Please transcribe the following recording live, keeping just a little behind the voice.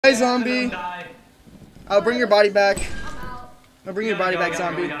Hi, zombie. I'll bring your body back. I'll bring your body back,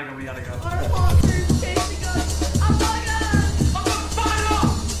 zombie. We gotta go.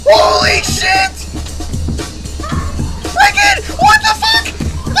 Holy shit! Wicked! What the fuck?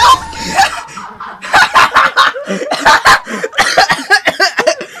 No!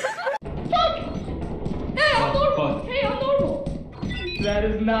 Hey, I'm normal. That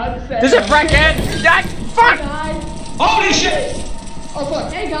is not sad. There's a bracket! That fuck! Hey, guys. Holy shit! Oh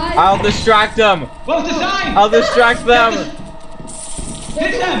fuck. Hey, guys. I'll distract them. What's the sign? I'll distract them.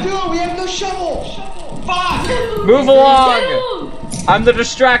 Hit them! Dude, we have no shovel. Fuck! Move along. I'm the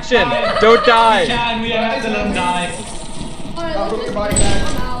distraction. Don't die. We have to let them die. Alright, I'll let's bring your just body I'm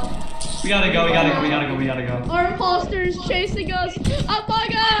back. out. We gotta go. Our imposters chasing us. Oh my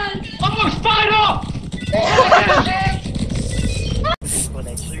god! Oh, spider!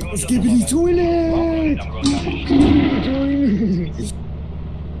 Skibbity toilet.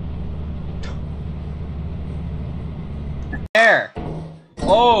 There.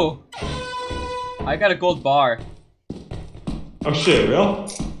 Oh. I got a gold bar. Oh shit, real?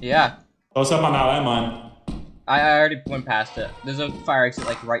 Yeah. Oh, what's up on that landmine? I already went past it. There's a fire exit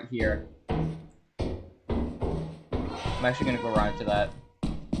like right here. I'm actually gonna go around to that.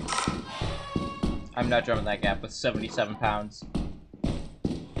 I'm not jumping that gap with 77 pounds.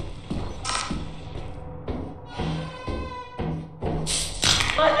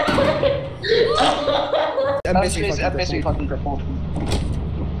 I'm missing fucking cripple.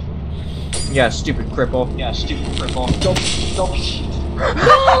 Yeah, stupid cripple. Don't. No!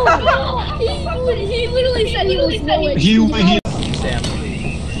 He literally said he was no Sam.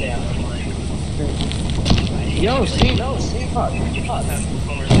 Yo, Steve.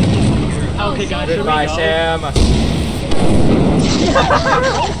 Okay, guys. Goodbye, Sam.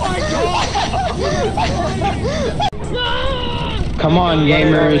 Come on,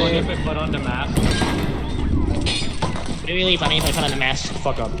 gamers. If I put on the mask. It'd be really funny if I put on the mask.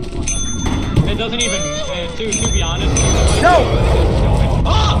 Fuck up. It doesn't even. To be honest. No!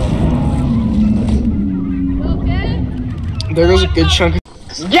 Okay? There goes a good chunk of.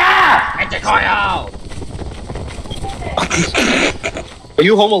 Yeah! Anticoil! Are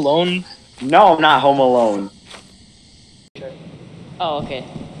you home alone? No, I'm not home alone. Oh, okay.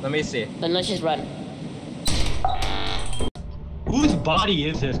 Let me see. Then let's just run. Whose body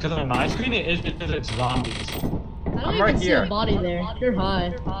is this? Because on my screen it is because it's zombies. I don't I'm even right see here. a body there. You're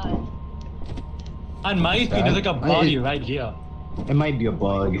high. On my screen there's like a body right here. It might be a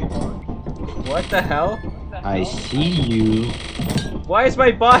bug. What the hell? I see you. Why is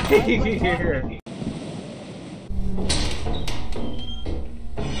my body here?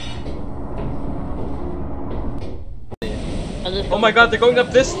 Oh my god, they're going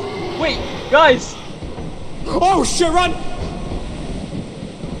up this. Wait, guys! Oh shit! Run!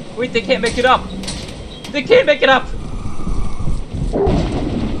 Wait, they can't make it up! They can't make it up!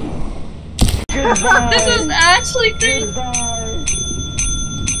 This is actually crazy.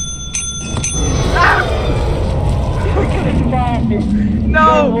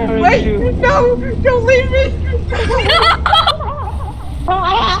 No! Wait! No! Don't leave me!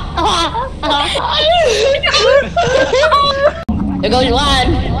 There goes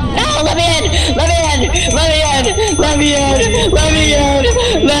one! No! Let me in! Let me in! Let me in! Let me in! Let me in!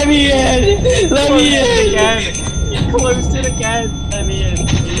 Let me in! Let me in! Again! He closed it again! Let me in.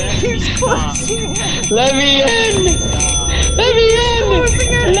 He's closing it! Let me in! Let me in!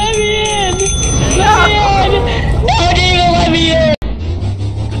 Let me in! Let me in! No, Diego, let me in!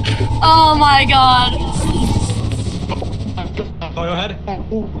 Oh my god. Go ahead.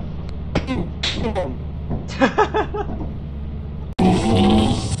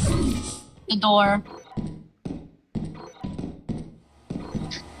 The door.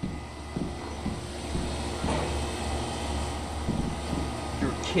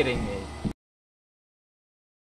 You're kidding me.